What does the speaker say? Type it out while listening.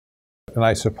And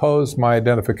I suppose my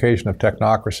identification of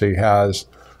technocracy has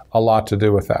a lot to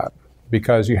do with that,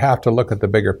 because you have to look at the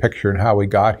bigger picture and how we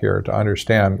got here to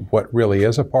understand what really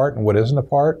is a part and what isn't a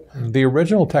part. The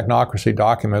original technocracy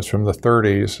documents from the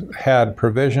 30s had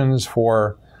provisions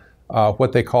for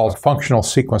what they called functional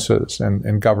sequences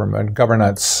in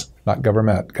governance, not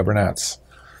government, governance,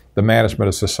 the management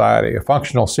of society. A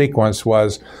functional sequence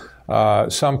was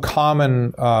some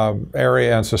common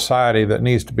area in society that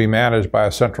needs to be managed by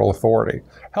a central authority.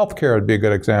 Healthcare would be a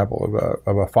good example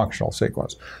of a functional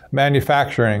sequence.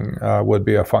 Manufacturing would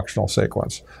be a functional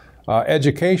sequence.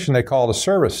 Education they called a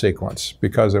service sequence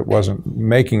because it wasn't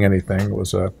making anything, it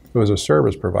was a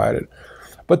service provided.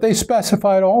 But they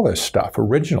specified all this stuff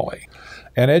originally.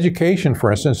 And education,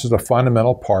 for instance, is a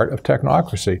fundamental part of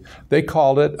technocracy. They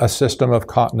called it a system of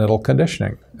continental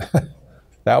conditioning.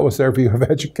 That was their view of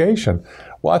education.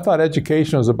 Well, I thought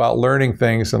education was about learning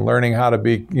things and learning how to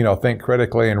be, think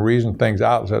critically and reason things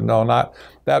out. I said, no,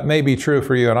 that may be true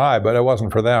for you and I, but it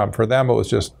wasn't for them. For them, it was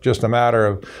just a matter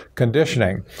of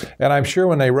conditioning. And I'm sure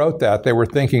when they wrote that, they were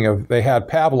thinking they had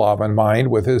Pavlov in mind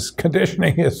with his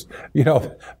conditioning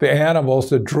the animals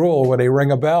to drool when they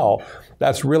ring a bell.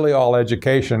 That's really all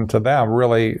education to them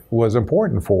really was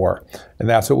important for. And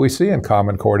that's what we see in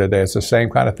Common Core today. It's the same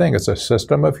kind of thing. It's a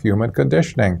system of human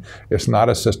conditioning. It's not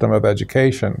a system of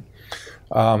education.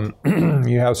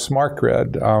 You have smart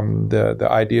grid, the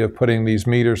idea of putting these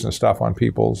meters and stuff on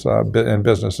people's and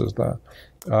businesses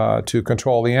to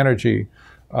control the energy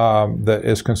that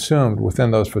is consumed within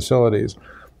those facilities.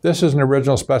 This is an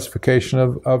original specification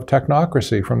of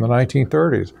technocracy from the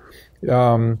 1930s.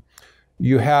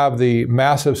 You have the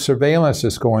massive surveillance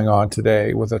that's going on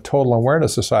today with a total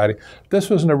awareness society.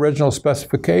 This was an original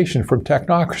specification from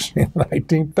technocracy in the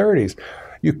 1930s.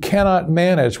 You cannot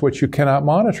manage what you cannot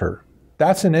monitor.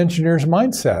 That's an engineer's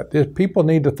mindset. People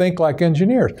need to think like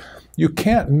engineers. You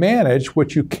can't manage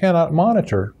what you cannot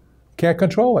monitor. Can't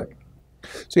control it.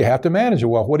 So you have to manage it.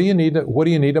 Well, what do you need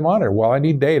to monitor? Well, I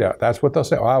need data. That's what they'll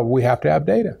say. Oh, we have to have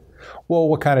data. Well,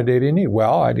 what kind of data do you need?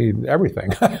 Well, I need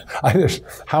everything.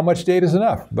 How much data is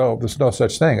enough? Though there's no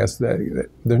such thing. There's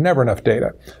never enough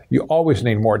data. You always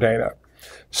need more data.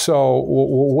 So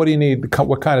what do you need?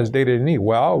 What kind of data do you need?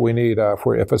 Well, we need,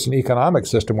 if it's an economic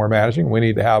system we're managing, we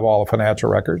need to have all the financial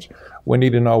records. We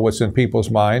need to know what's in people's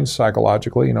minds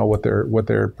psychologically, what they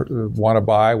want to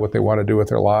buy, what they want to do with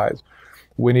their lives.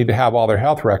 We need to have all their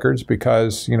health records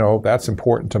because, that's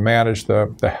important to manage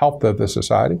the health of the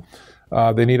society.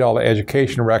 They need all the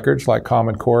education records, like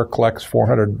Common Core collects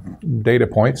 400 data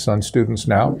points on students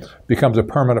now, becomes a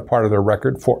permanent part of their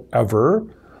record forever.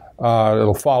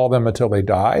 It'll follow them until they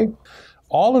die.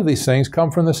 All of these things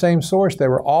come from the same source. They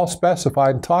were all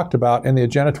specified and talked about in the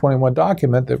Agenda 21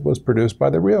 document that was produced by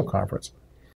the Rio Conference.